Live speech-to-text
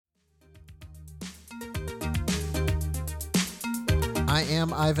I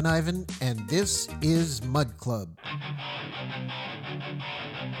am Ivan, and this is Mud Club.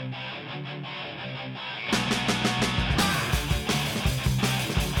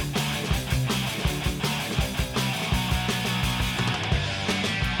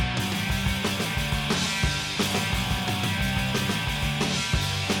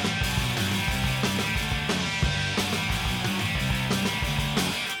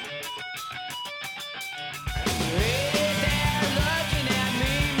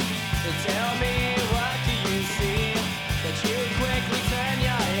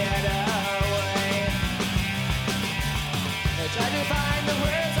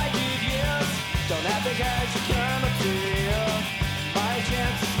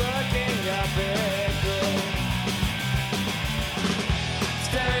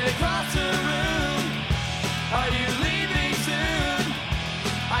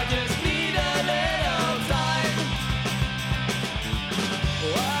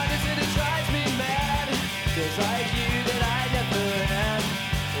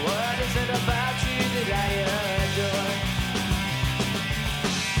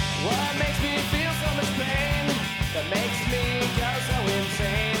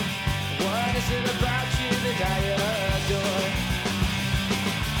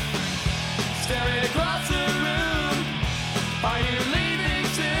 Staring across the room, are you leaving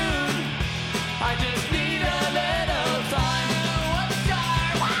soon?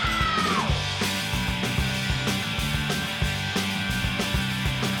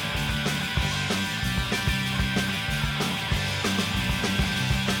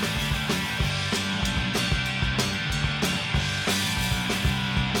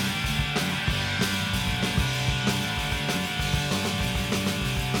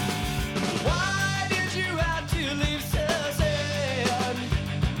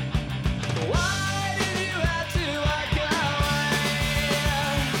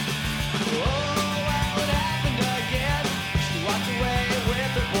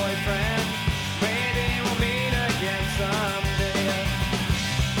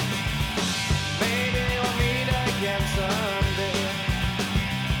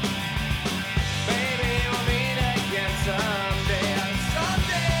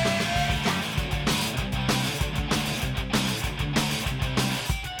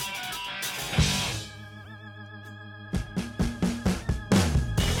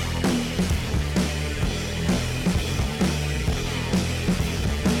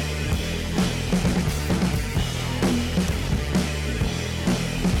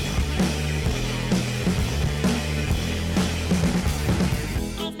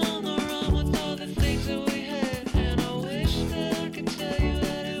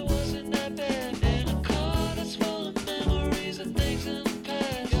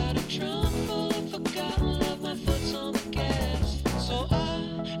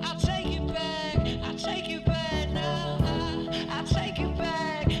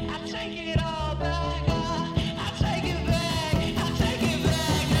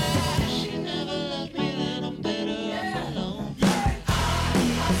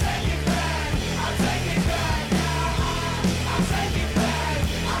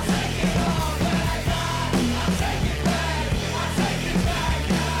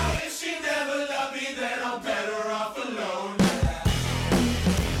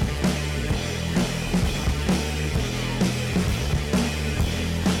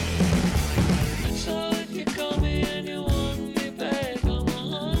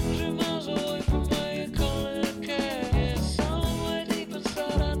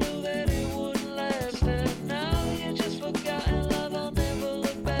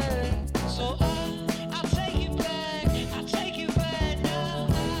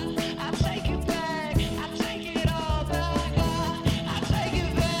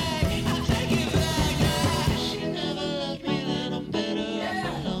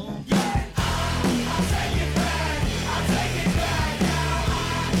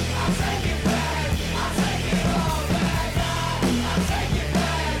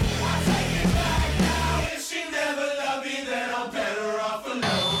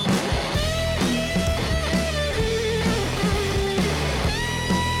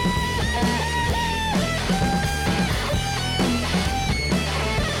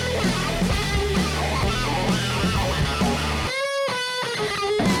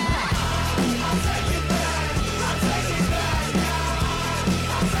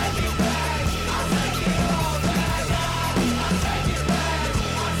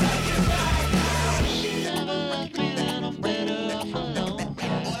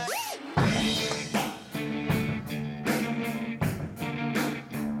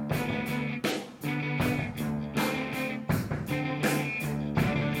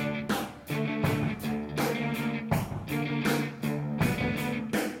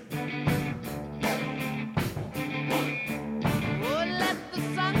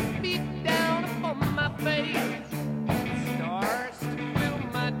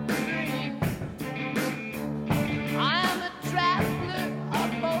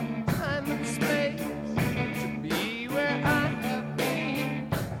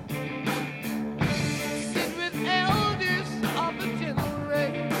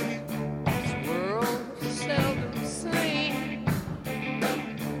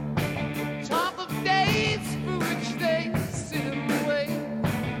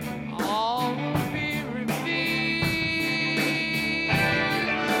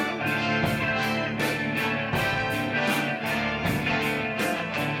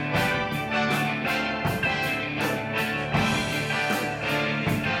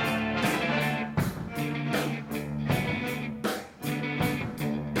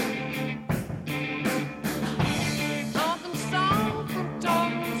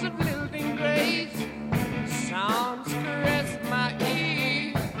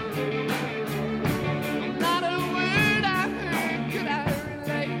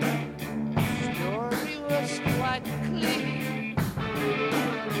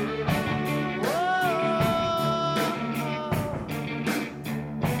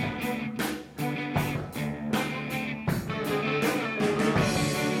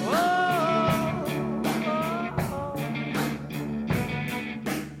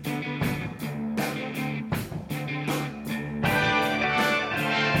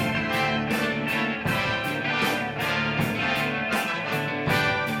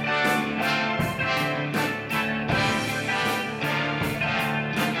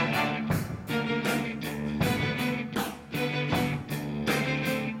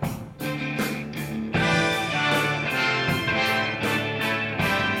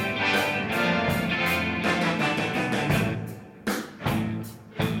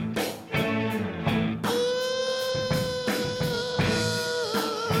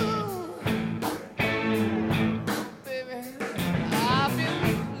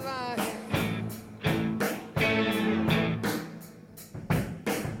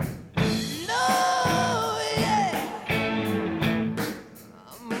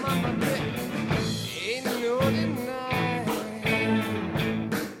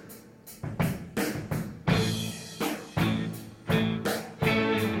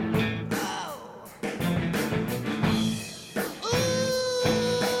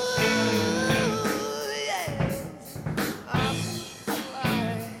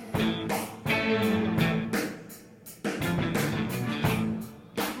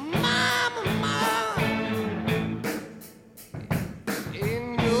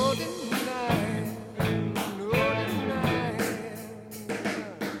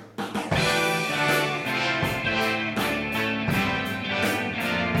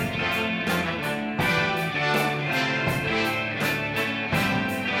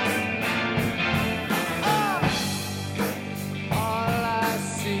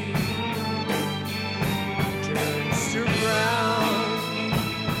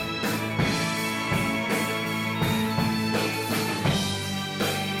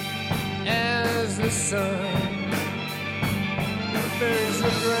 sun burns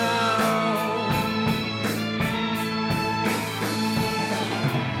the ground.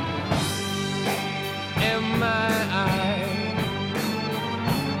 And my eyes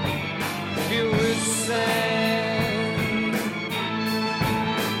filled with sand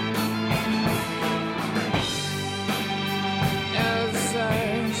as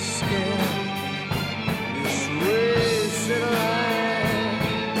I scan this wasted life.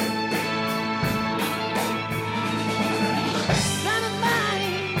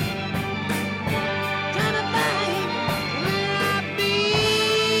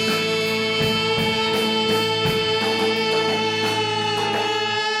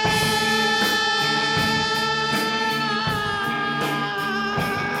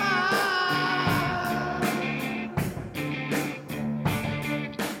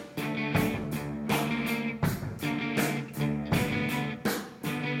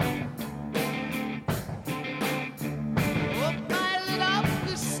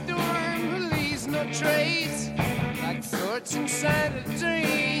 Trace like thoughts inside a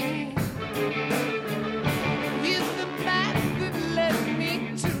dream. Here's the path that led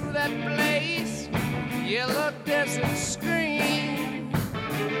me to that place, yellow desert screen.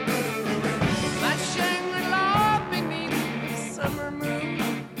 My Shangri-La beneath the summer moon,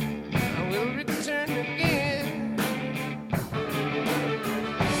 I will return again.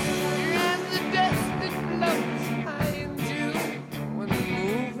 Here as the dust that floats high into when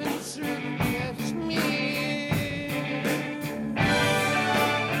moving through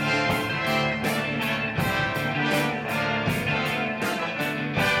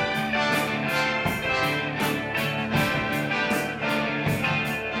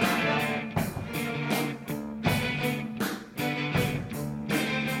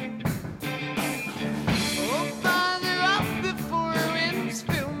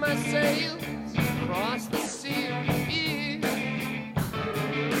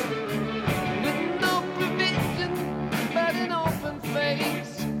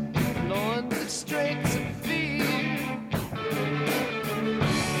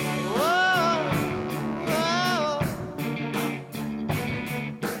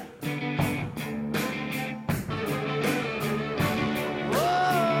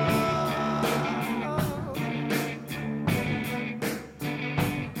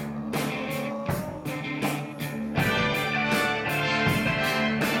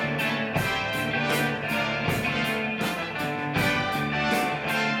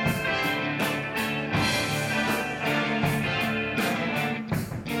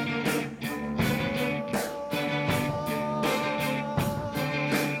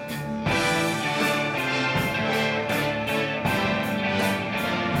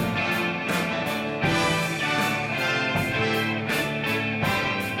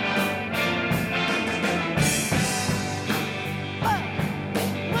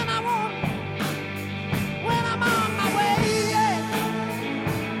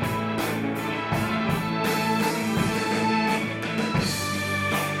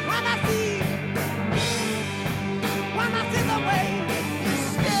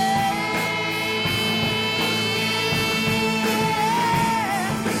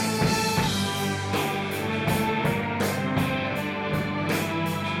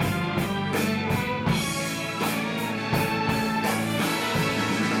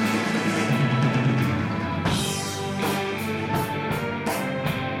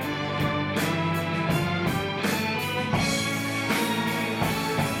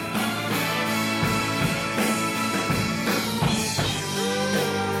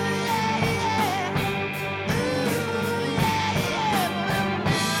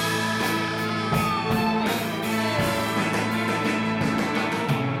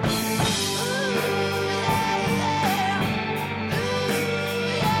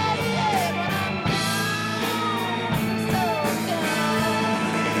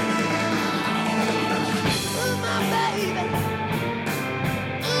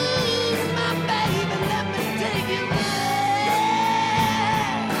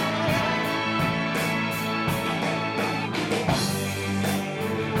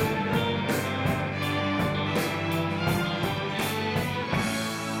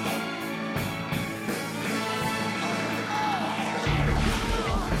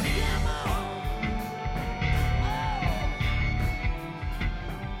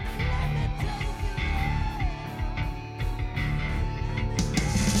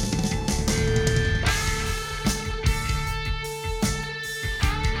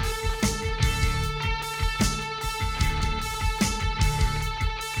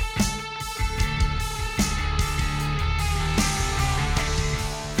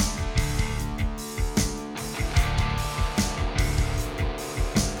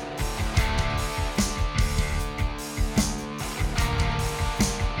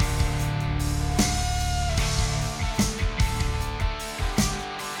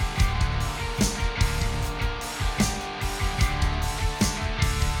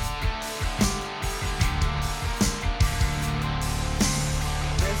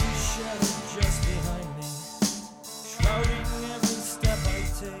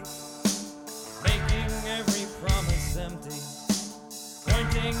is empty,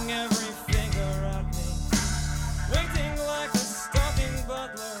 pointing every finger at me, waiting like a stalking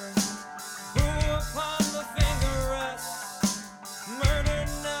butler, who upon the finger rests, murdered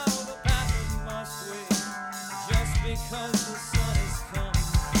now the passive must we, just because the sun has come.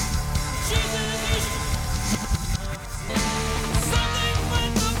 Jesus, something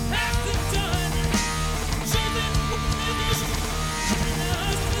when the past is done. Jesus, the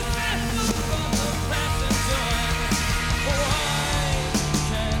past is done. Why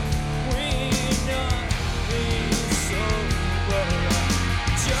can't we not be sober?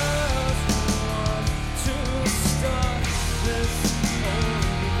 Just want to start this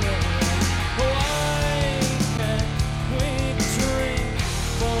over. Why can't we dream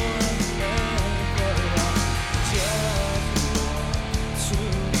forever? Just want to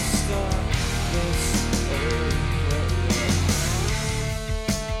start this over.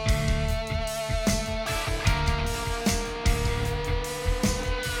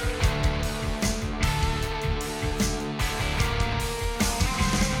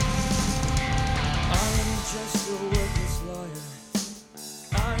 I am just a worthless liar.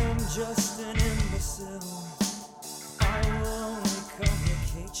 I am just an imbecile. I will only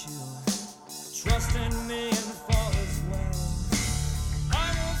complicate you. Trust in me and fall as well. I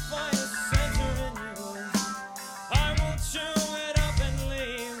will find a center in you. I will chew it up and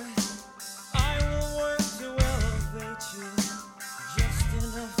leave. I will work to elevate you, just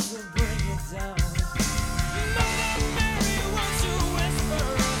enough to bring it down. Mother Mary, won't you whisper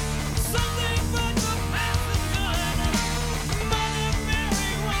something but the past is done? Mother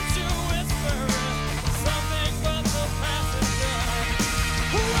Mary, won't you whisper something but the past is done?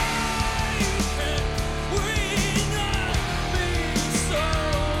 Why can't we not be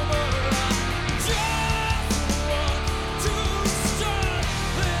sober? Just want to start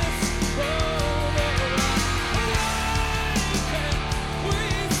this over. Why can't we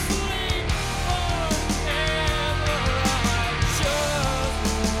sleep forever? I just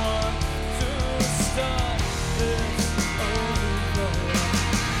want to start this over.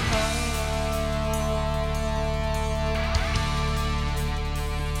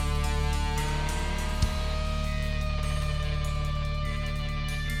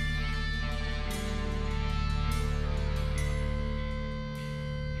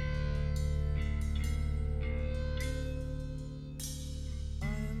 I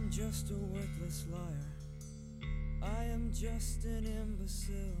am just a worthless liar. I am just an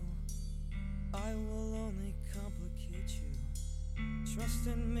imbecile. I will only complicate you. Trust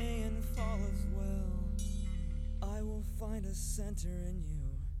in me and fall as well. I will find a center in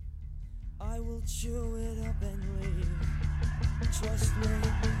you. I will chew it up and leave. Trust me,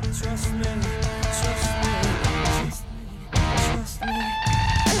 trust me, trust me, trust me, trust me.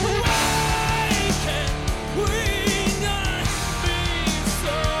 Why can't we not be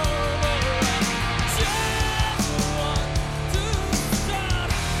sober? Just want to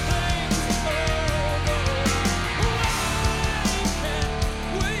start things over. Why can't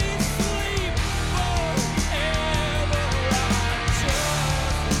we sleep forever? I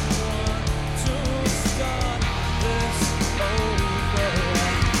just want to start this over.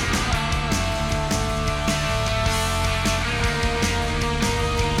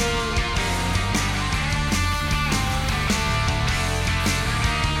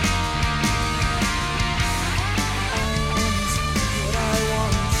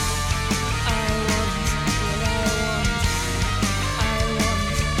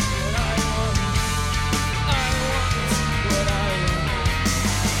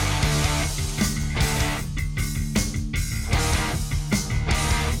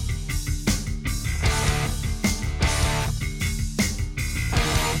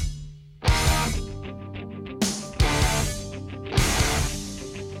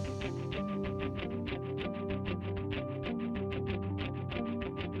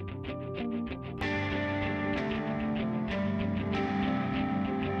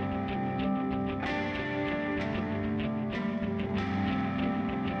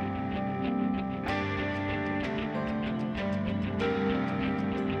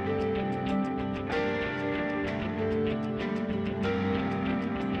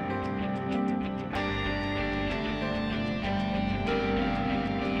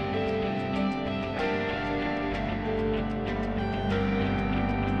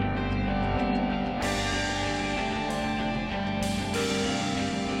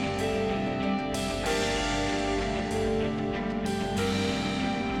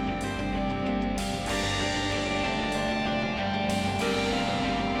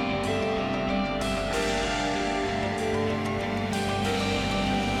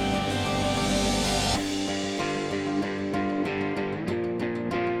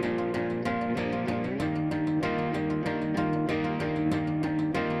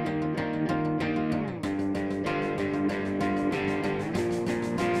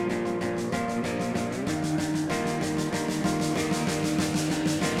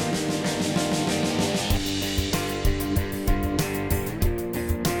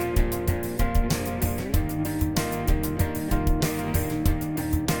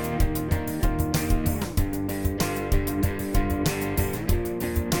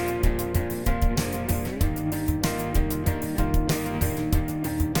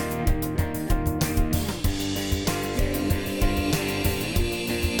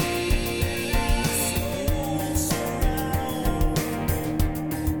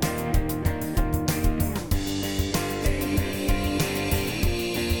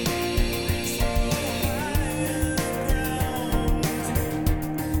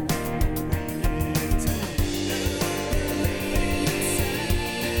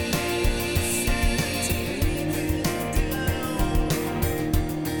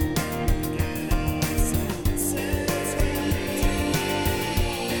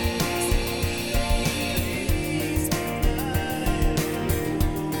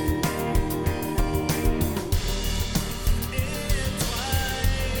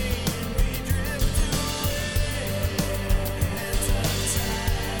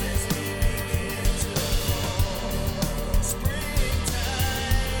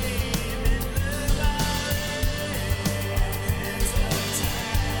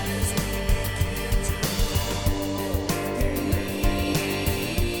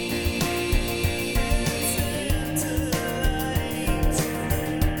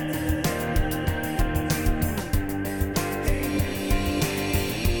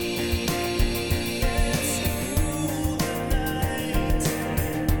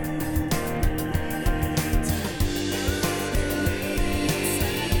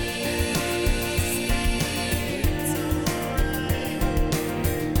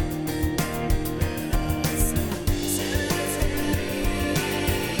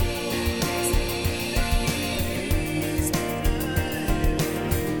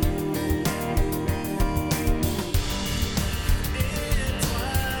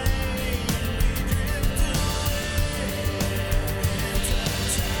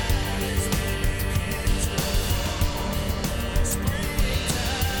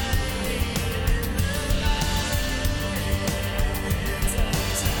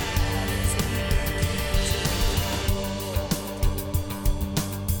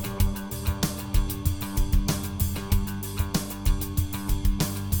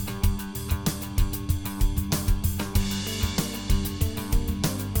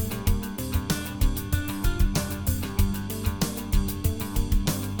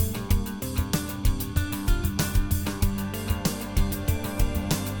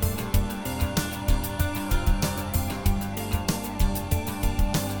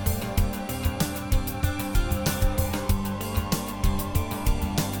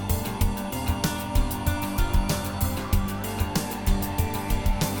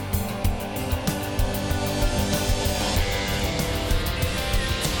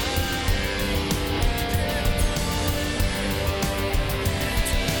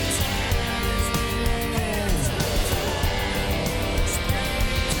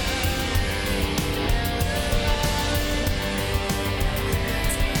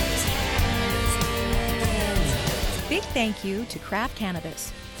 thank you to Craft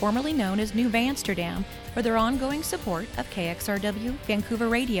Cannabis, formerly known as New Amsterdam, for their ongoing support of KXRW Vancouver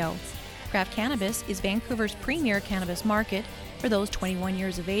Radio. Craft Cannabis is Vancouver's premier cannabis market for those 21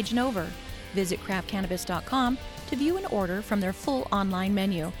 years of age and over. Visit craftcannabis.com to view and order from their full online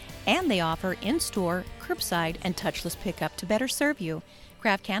menu, and they offer in-store, curbside, and touchless pickup to better serve you.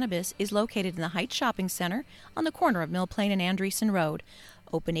 Craft Cannabis is located in the Heights Shopping Center on the corner of Mill Plain and Andreessen Road.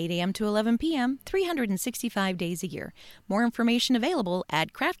 Open 8 a.m. to 11 p.m., 365 days a year. More information available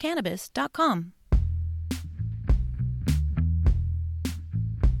at craftcannabis.com.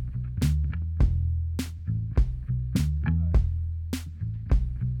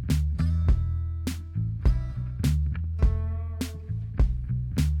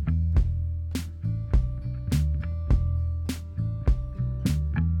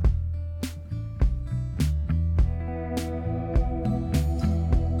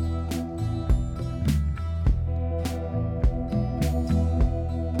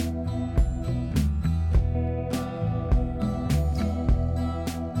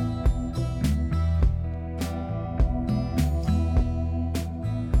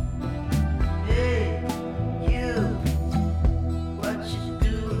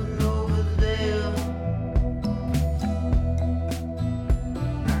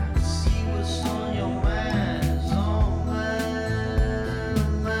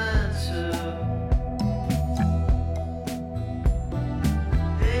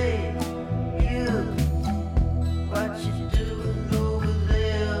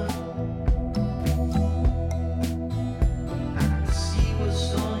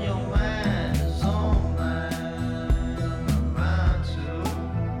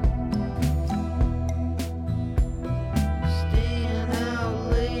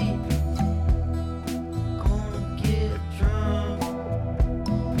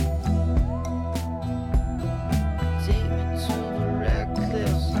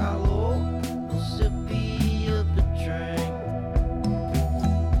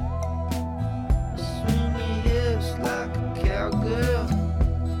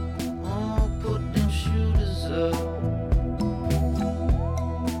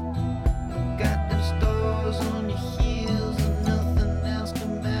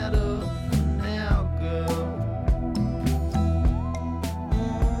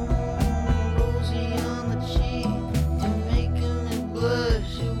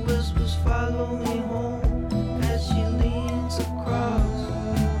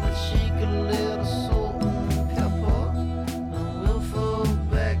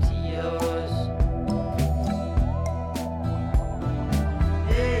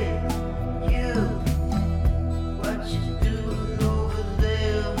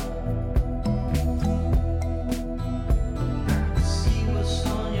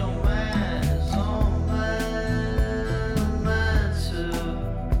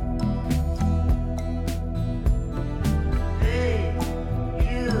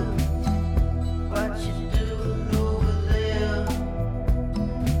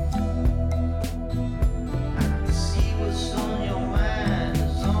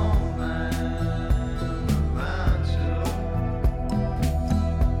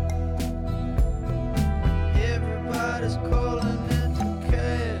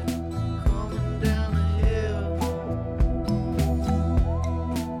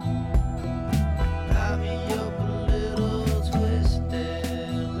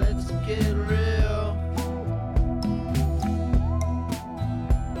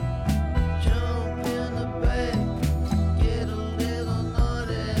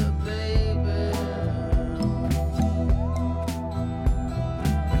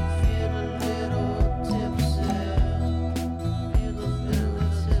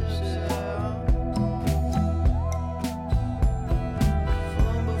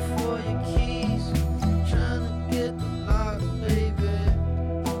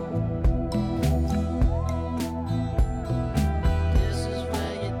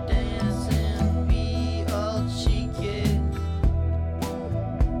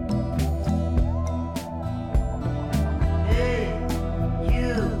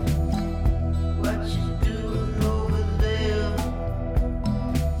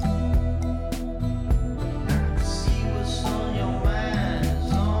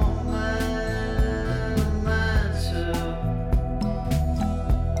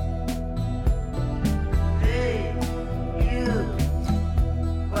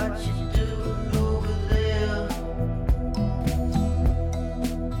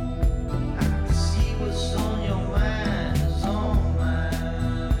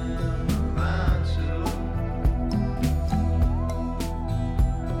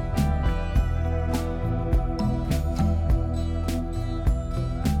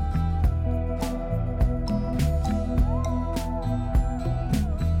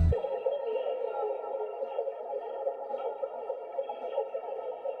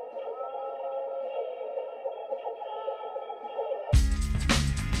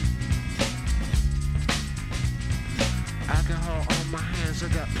 I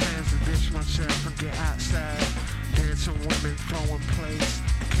got plans to ditch myself and get outside. Dancing women throwing plates,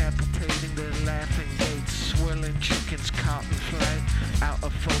 decapitating their laughing gates. Swirling chickens caught in flight. Out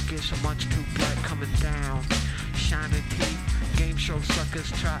of focus, much too bright coming down. Shining teeth, game show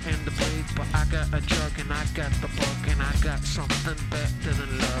suckers trying to breathe. But I got a drug and I got the bug and I got something better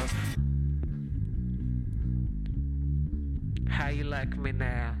than love. How you like me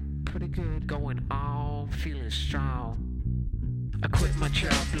now? Pretty good, going on, feeling strong. I quit my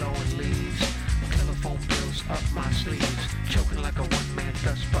job blowing leaves, telephone bills up my sleeves, choking like a one-man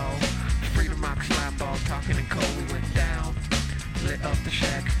dust ball. Freedom rocks line ball, talking and Kool went down. Lit up the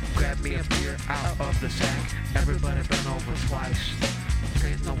shack, grabbed me a beer out of the sack. Everybody been over twice,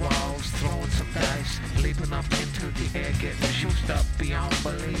 painting the walls, throwing some dice, leaping up into the air, getting juiced up beyond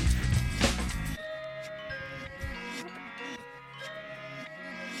belief.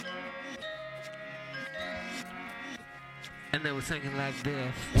 And they were singing like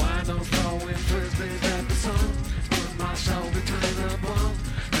this. Why don't throwing frisbees at the sun? Put my soul between the bone.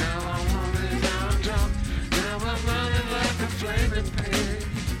 Now I'm hungry, now I'm drunk. Now I'm running like a flaming pig.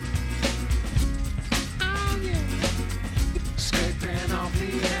 Oh yeah. Escaping off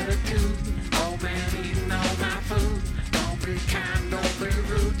the attitude. Old man eating all my food. Don't be kind, don't be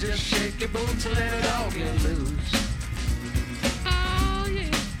rude. Just shake your boots and let it all get loose. Oh yeah,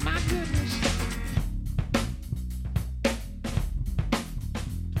 my goodness.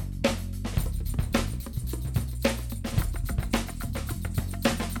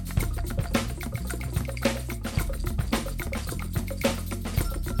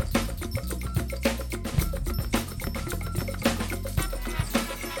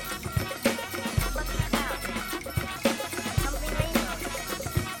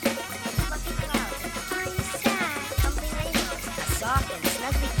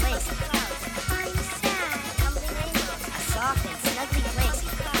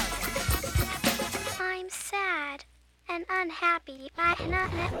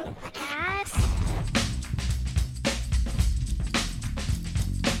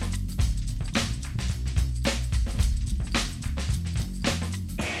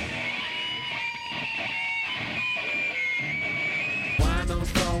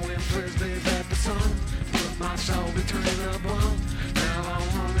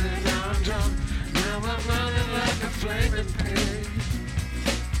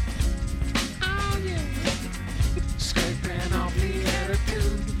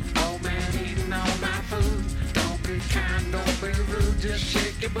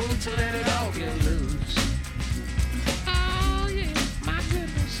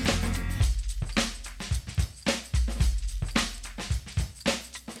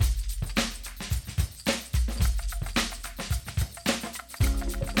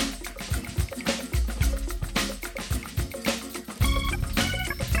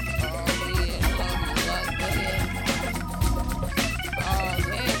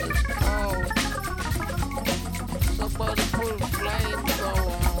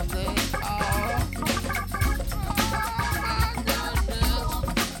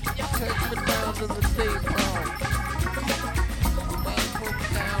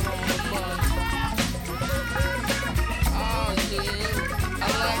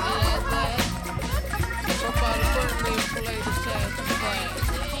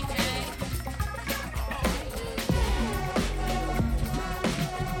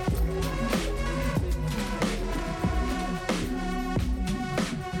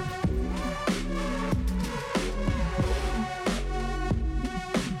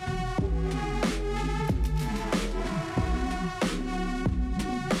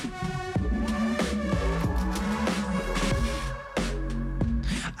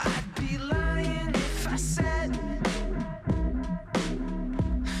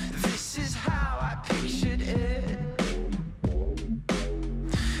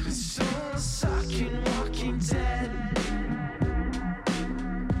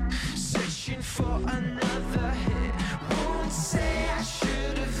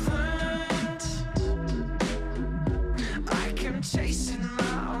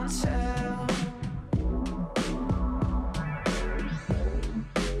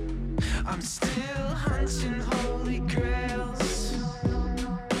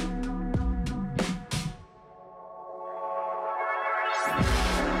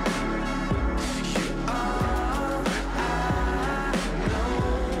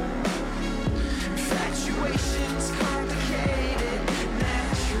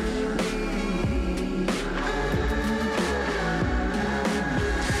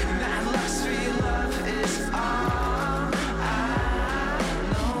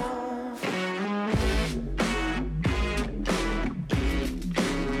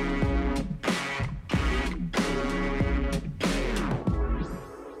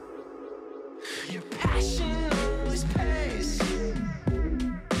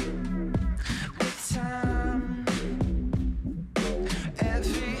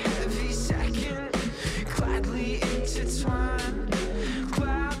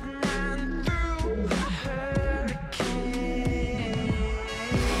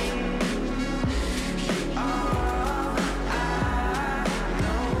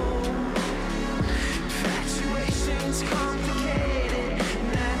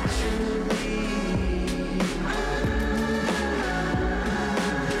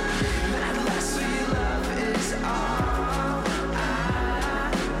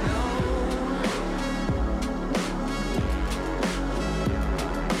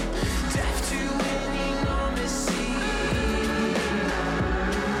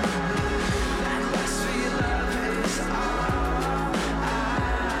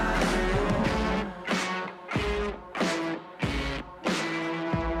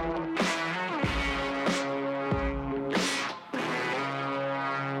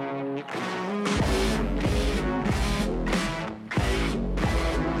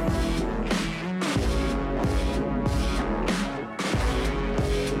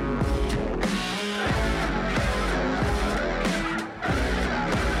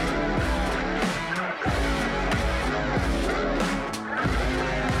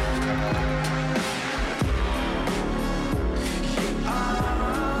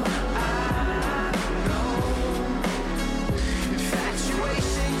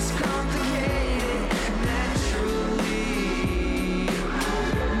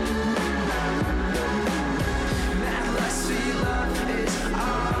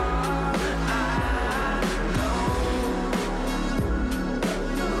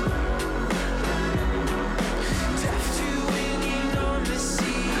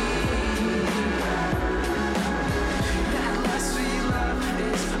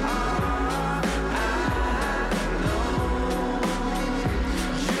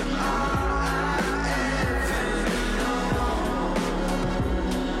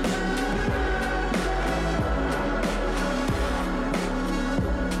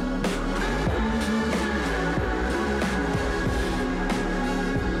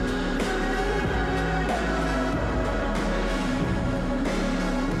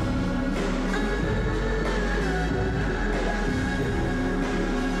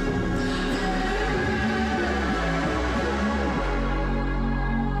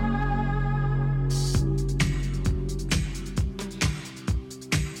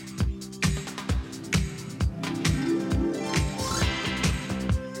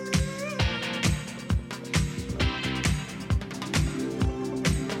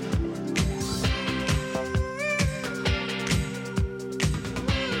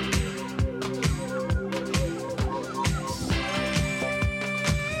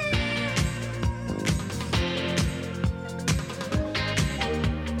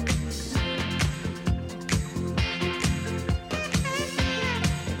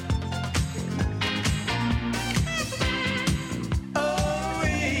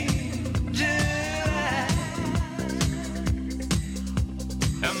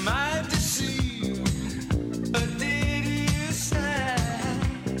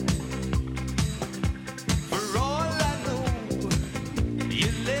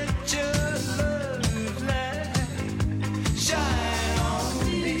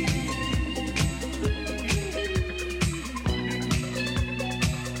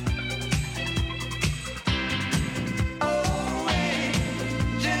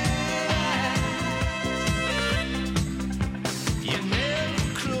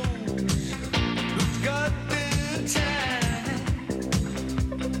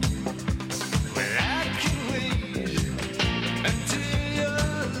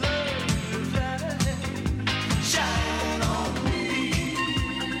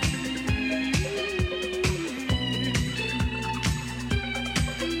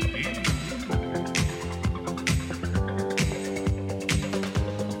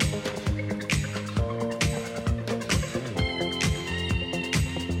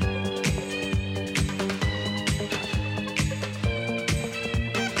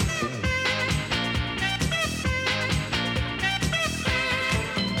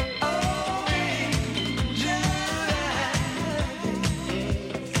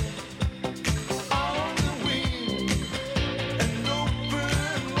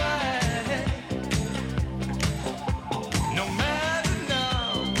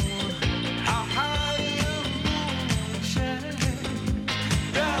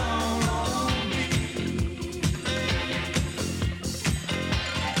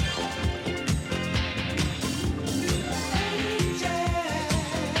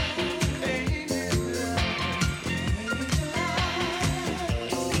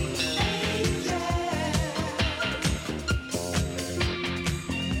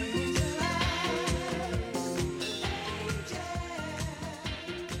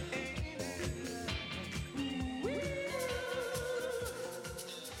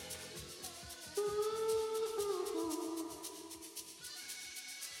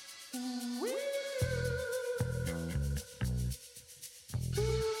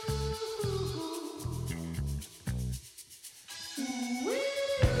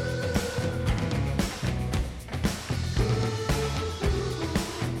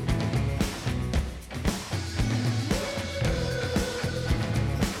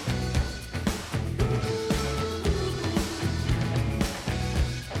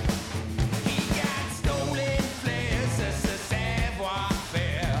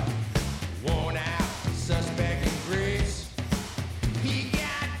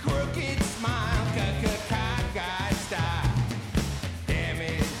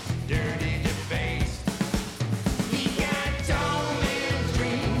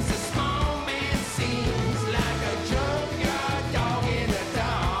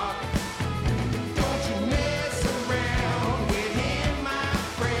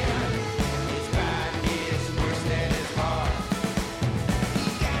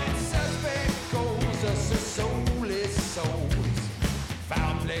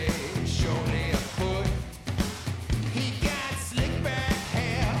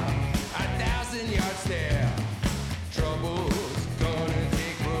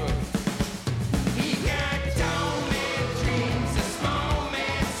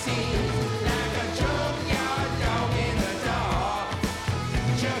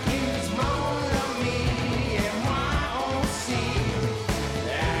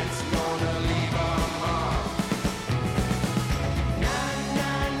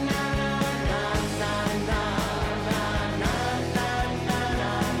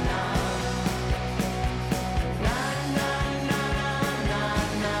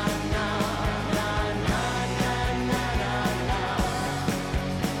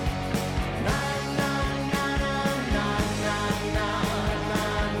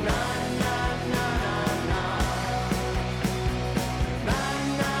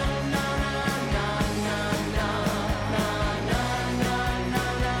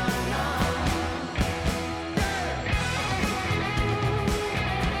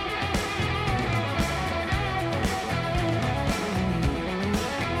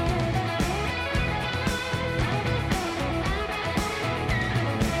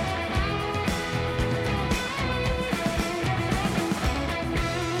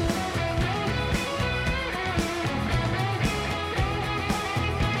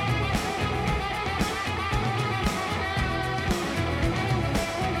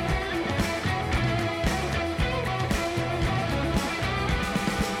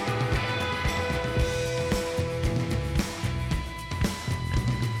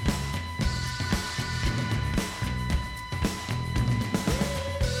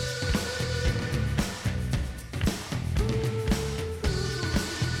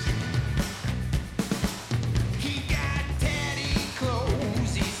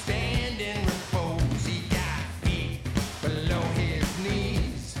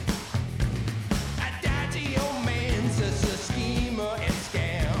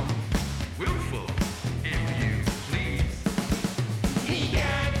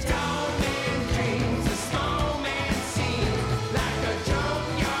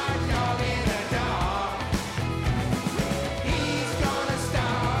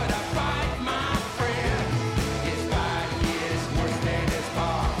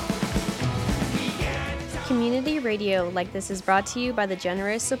 Radio Like This is brought to you by the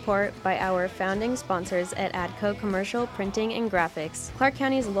generous support by our founding sponsors at ADCO Commercial Printing and Graphics, Clark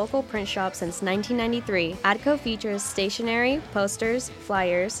County's local print shop since 1993. ADCO features stationery, posters,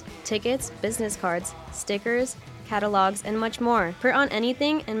 flyers, tickets, business cards, stickers, catalogs, and much more. Print on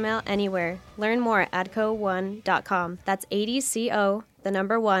anything and mail anywhere. Learn more at adco1.com. That's ADCO, the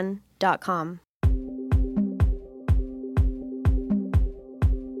number 1.com.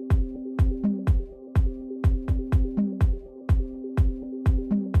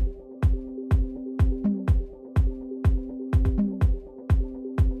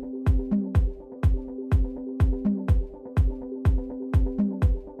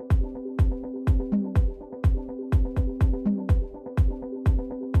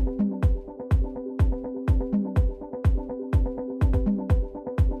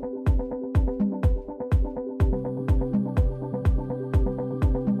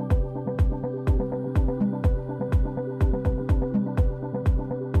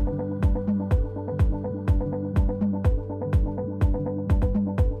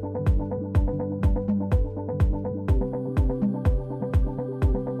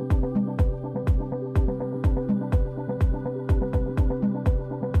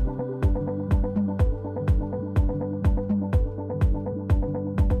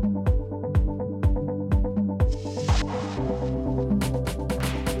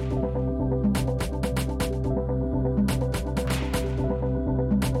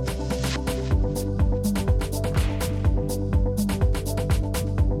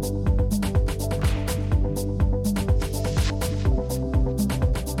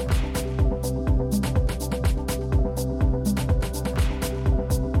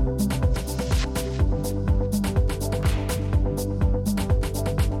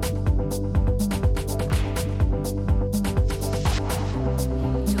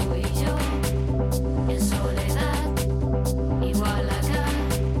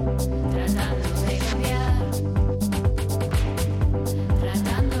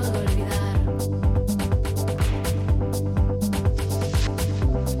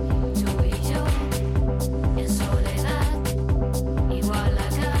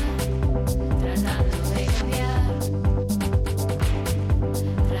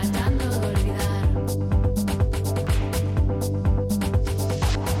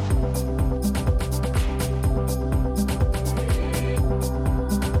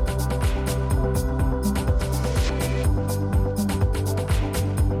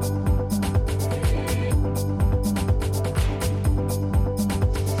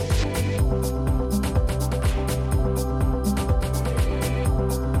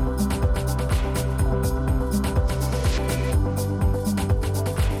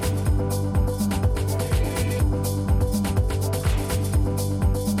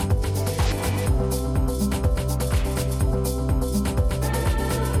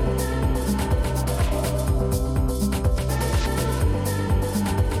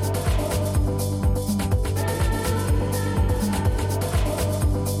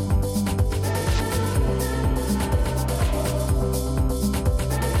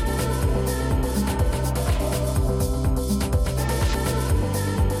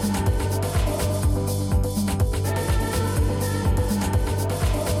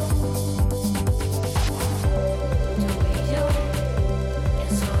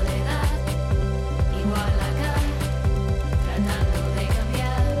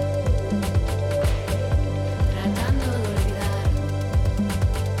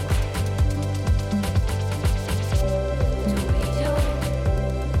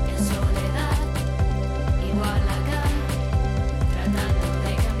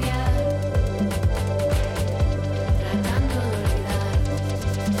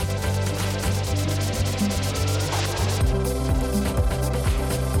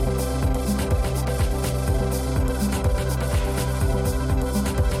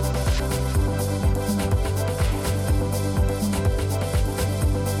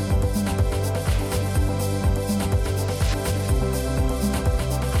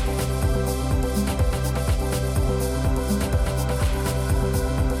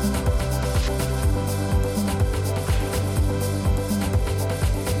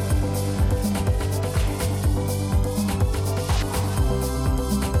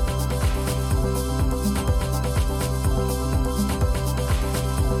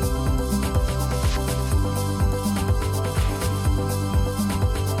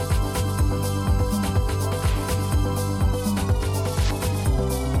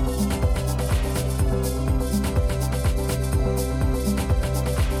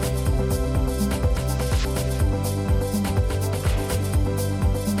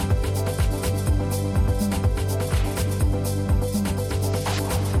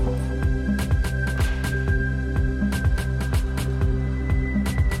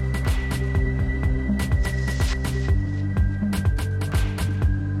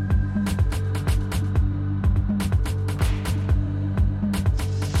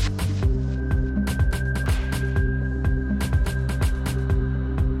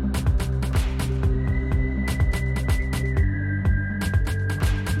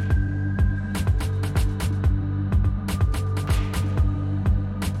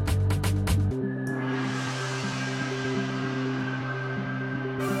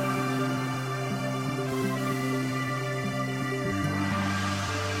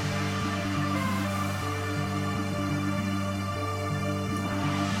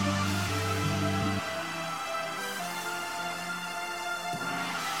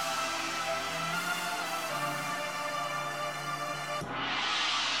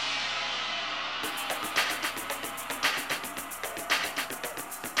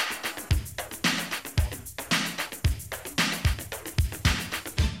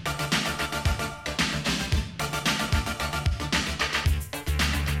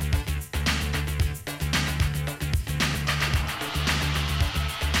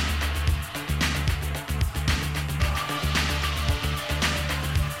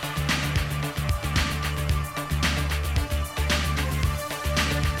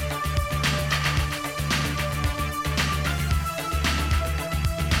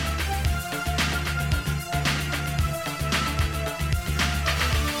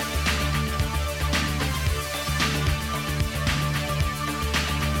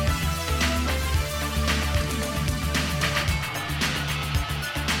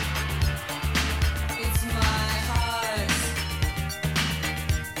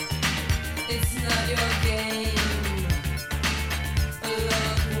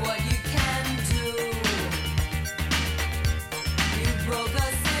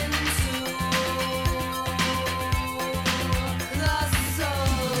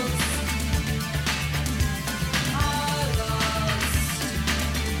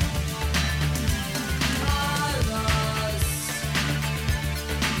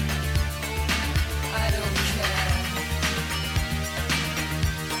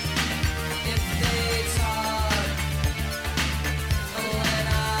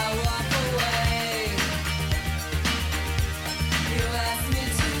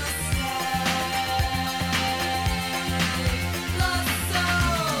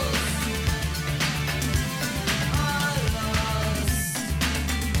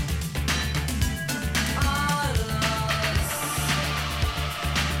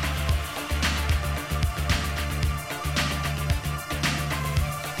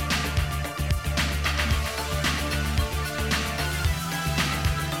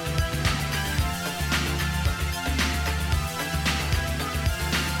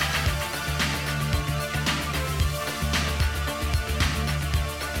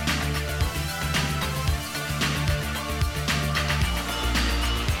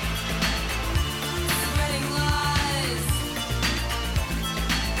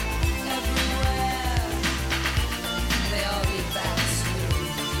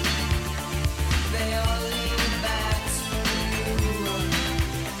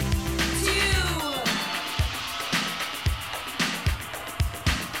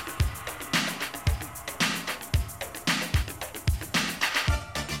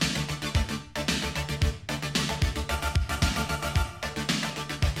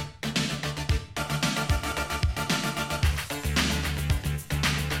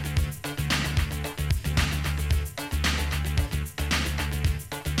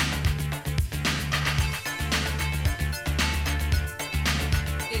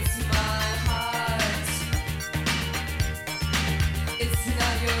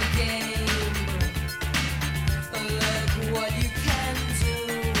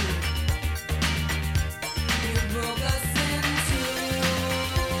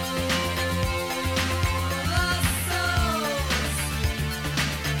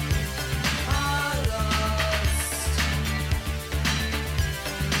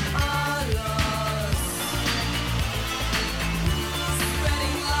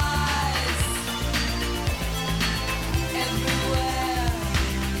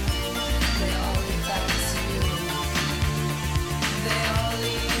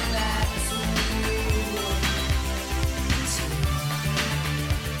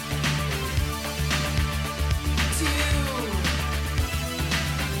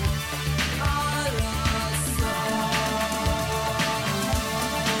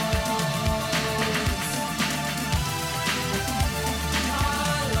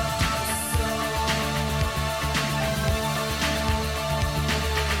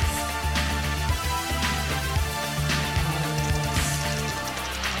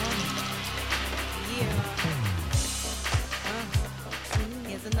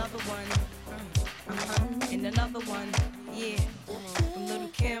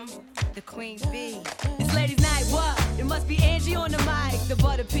 Queen Bee. It's ladies' night, what? It must be Angie on the mic. The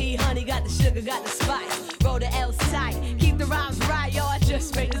butter pea, honey, got the sugar, got the spice. Roll the L tight, keep the rhymes right, yo. I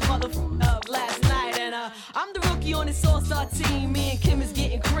just made this motherfucker up last night, and I'm the rookie on this all-star team. Me and Kim is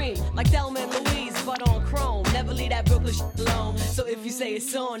getting cream, like Thelma and Louise, but on chrome. Never leave that Brooklyn shit alone. So if you say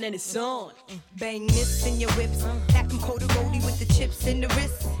it's on, then it's on. Bang this in your whips, pack them Kourtesis with the chips in the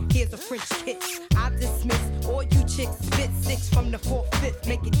wrist. Here's a French kiss. I dismiss all you chicks. Spit 6 from the 4th, 5th,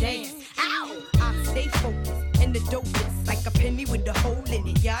 make it dance. Ow! I stay focused and the dopest, like a penny with a hole in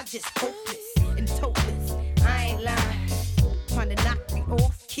it. Y'all just hopeless and topless. I ain't lying. Trying to knock me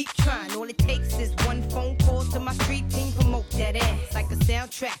off, keep trying. All it takes is one phone call to my street team. Promote that ass like a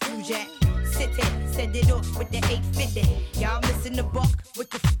soundtrack. You jack, sit there, send it off with the 850. Y'all missing the buck with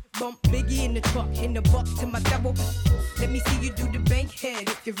the bump. Biggie in the truck, in the buck to my double. Let me see you do the bank head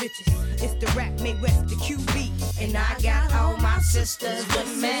if you're richest. It's the rap made West, the QB. And I got all my sisters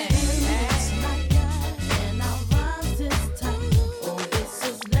with me. And our rhymes is tight. Oh, this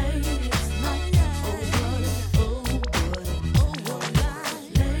is ladies' night. Oh, what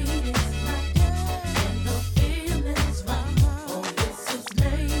ladies' night. And the feeling's right. Oh, this is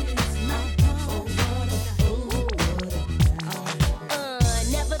ladies' night. Oh,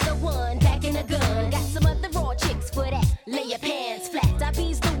 never the one packing a gun. Got some other raw chicks for that. Lay your pants flat. I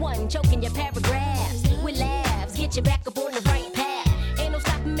be's the one choking your paragraphs with laughs. Get you back up on the right path. Ain't no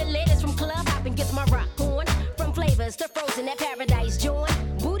stopping me ladies from clubs.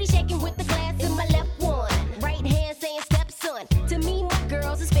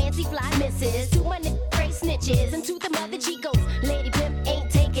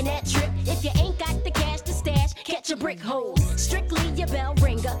 your bell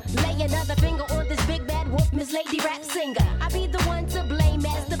ringer. Lay another finger on this big bad wolf, Miss Lady Rap Singer. I be the one to blame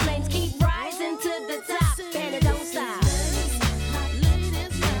as the flames keep rising to the top, and it don't stop.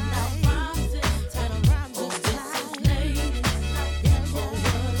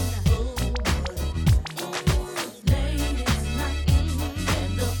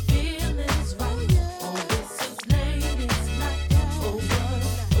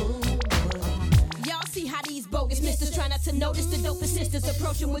 To notice the dope sisters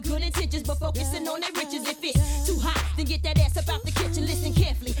approaching with good intentions, but focusing on their riches. If it's too hot, then get that ass about the kitchen. Listen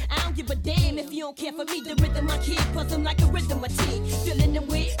carefully. I don't give a damn if you don't care for me. The rhythm I kid puzzle like a rhythm of tea. Feeling the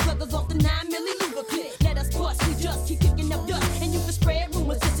wig, brothers off the 9 milli Luger clip. Let us bust, we just keep kicking up dust, and you can spread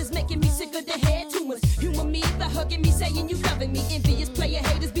rumors. This is making me sick of the head tumors. Humor me by hugging me, saying you loving me. Envious player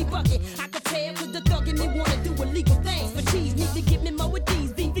haters be bucking. I could tell with the thug in me wanna do illegal things for cheese. Need to give me more of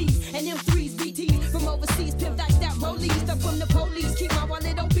these VVs and them 3s BTs from overseas. Pimp diced out rollies. Stuck from the police, keep my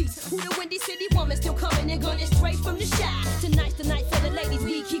wallet obese. Who the Windy City woman still coming and gunning straight from the shop. Tonight's the night for the ladies,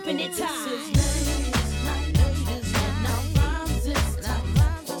 we keeping it tight.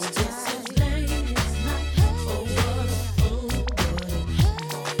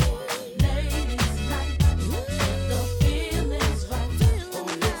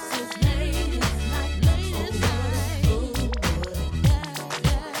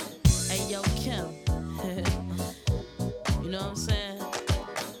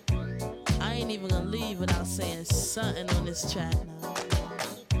 Something on this track now.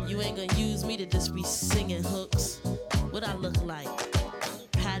 You ain't gonna use me to just be singing hooks. What I look like?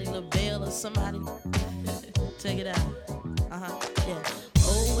 Patti LaBelle or somebody? Take it out. Yeah.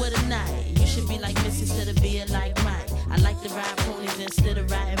 Oh, what a night. You should be like Miss instead of being like Mike. I like to ride ponies instead of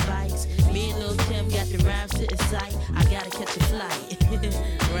riding bikes. Me and Lil Kim got the rhymes to incite. I gotta catch a flight.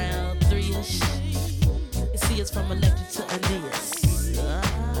 Round 3-ish. You see us from Electric to Aeneas.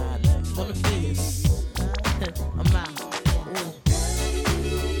 On the fierce. I'm out.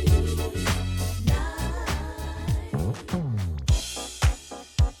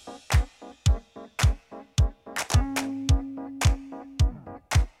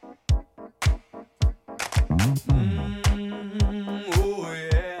 Oh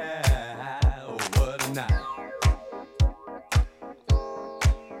yeah, oh, what a night.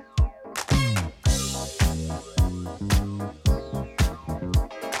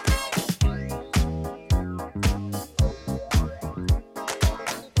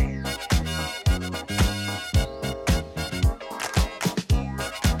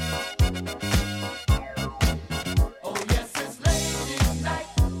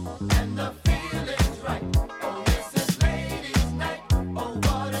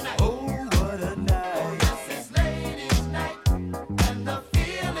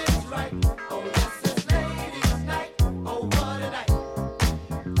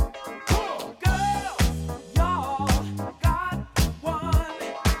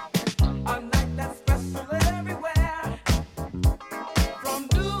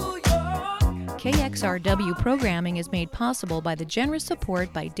 KXRW programming is made possible by the generous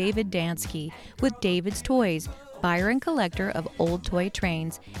support by David Dansky with David's Toys, buyer and collector of old toy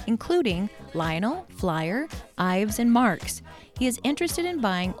trains, including Lionel, Flyer, Ives, and Marks. He is interested in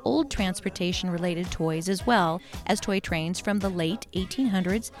buying old transportation-related toys as well as toy trains from the late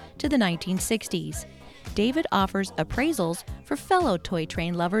 1800s to the 1960s. David offers appraisals for fellow toy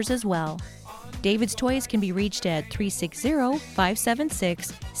train lovers as well. David's Toys can be reached at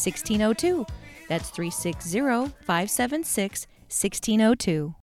 360-576-1602. That's 360-576-1602.